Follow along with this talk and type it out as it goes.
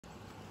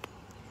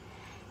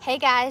Hey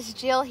guys,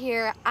 Jill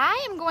here.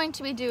 I am going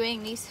to be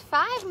doing these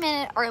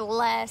 5-minute or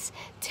less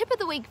tip of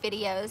the week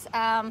videos.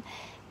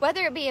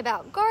 Whether it be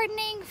about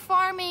gardening,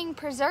 farming,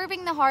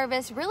 preserving the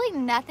harvest, really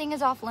nothing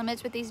is off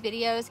limits with these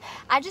videos.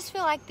 I just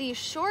feel like these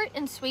short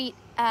and sweet,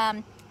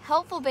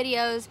 helpful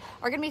videos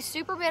are going to be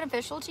super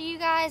beneficial to you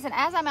guys. And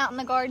as I'm out in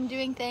the garden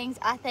doing things,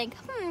 I think,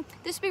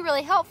 this would be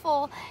really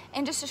helpful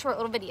in just a short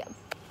little video.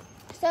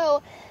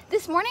 So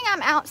this morning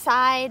I'm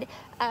outside,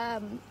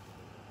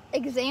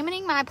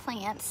 examining my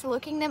plants,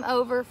 looking them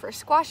over for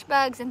squash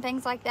bugs and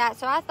things like that.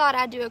 So I thought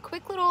I'd do a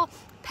quick little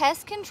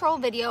pest control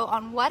video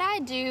on what I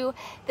do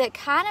that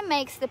kind of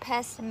makes the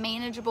pests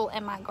manageable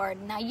in my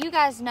garden. Now you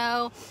guys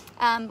know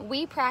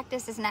we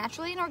practice as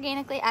naturally and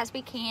organically as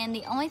we can.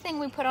 The only thing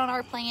we put on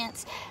our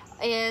plants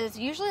is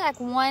usually like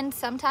 1,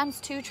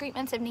 sometimes 2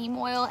 treatments of neem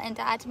oil and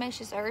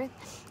diatomaceous earth.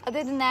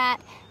 Other than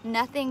that,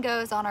 nothing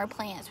goes on our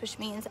plants, which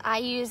means I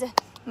use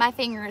my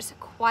fingers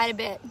quite a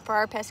bit for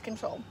our pest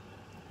control.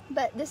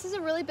 But this is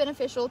a really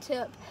beneficial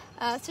tip.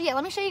 So yeah,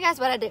 let me show you guys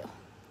what I do.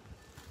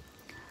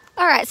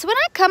 All right, so when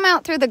I come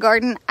out through the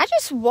garden, I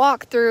just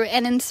walk through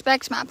and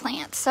inspect my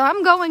plants. So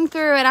I'm going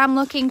through and I'm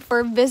looking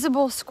for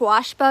visible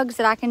squash bugs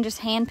that I can just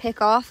hand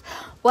pick off.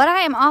 What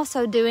I am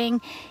also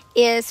doing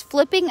is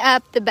flipping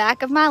up the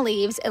back of my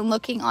leaves and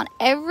looking on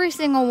every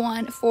single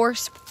one for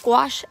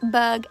squash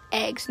bug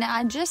eggs. Now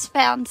I just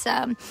found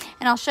some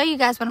and I'll show you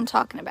guys what I'm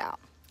talking about.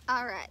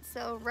 All right,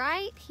 so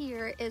right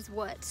here is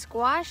what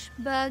squash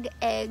bug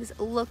eggs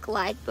look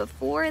like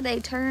before they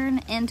turn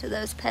into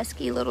those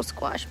pesky little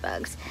squash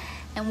bugs.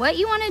 And what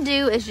you want to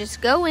do is just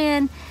go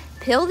in,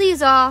 peel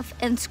these off,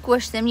 and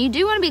squish them. You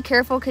do want to be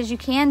careful because you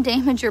can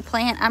damage your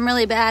plant. I'm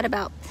really bad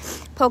about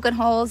poking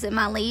holes in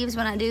my leaves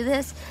when I do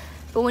this.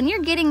 But when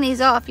you're getting these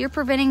off, you're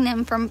preventing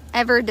them from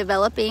ever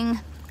developing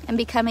and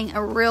becoming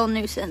a real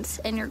nuisance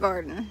in your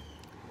garden.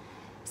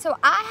 So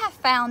I have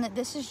found that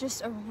this is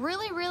just a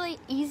really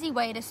easy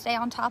way to stay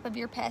on top of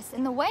your pests.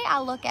 And the way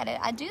I look at it,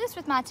 I do this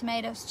with my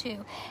tomatoes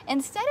too.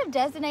 Instead of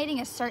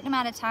designating a certain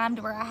amount of time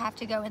to where I have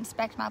to go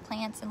inspect my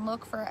plants and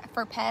look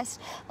for pests,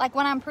 like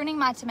when I'm pruning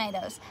my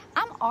tomatoes,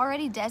 I'm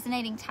already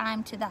designating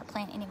time to that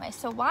plant anyway.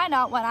 So why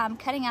not, when I'm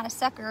cutting out a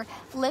sucker,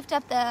 lift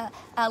up the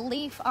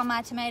leaf on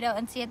my tomato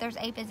and see if there's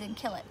aphids and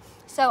kill it.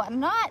 So I'm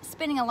not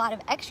spending a lot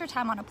of extra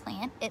time on a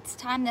plant. It's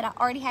time that I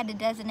already had to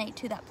designate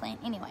to that plant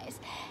anyways.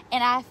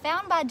 And I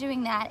found by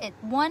doing that,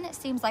 one, it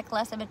seems like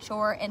less of a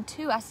chore, and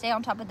 2, I stay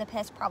on top of the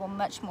pest problem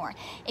much more.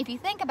 If you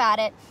think about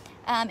it,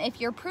 if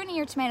you're pruning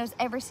your tomatoes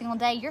every single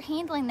day, you're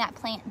handling that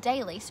plant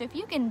daily. So if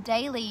you can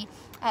daily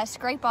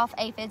scrape off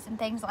aphids and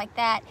things like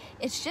that,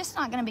 it's just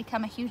not going to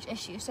become a huge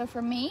issue. So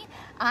for me,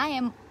 I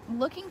am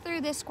looking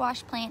through this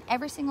squash plant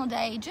every single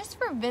day just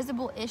for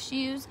visible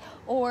issues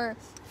or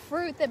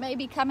fruit that may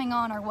be coming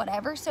on or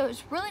whatever. So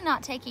it's really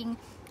not taking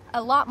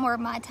a lot more of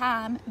my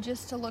time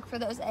just to look for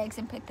those eggs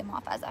and pick them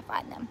off as I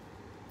find them.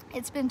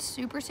 It's been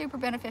super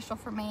beneficial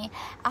for me.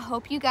 I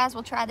hope you guys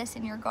will try this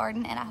in your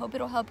garden, and I hope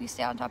it'll help you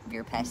stay on top of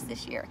your pests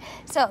this year.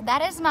 So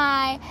that is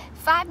my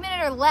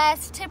 5-minute or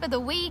less tip of the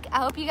week. I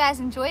hope you guys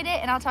enjoyed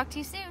it, and I'll talk to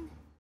you soon.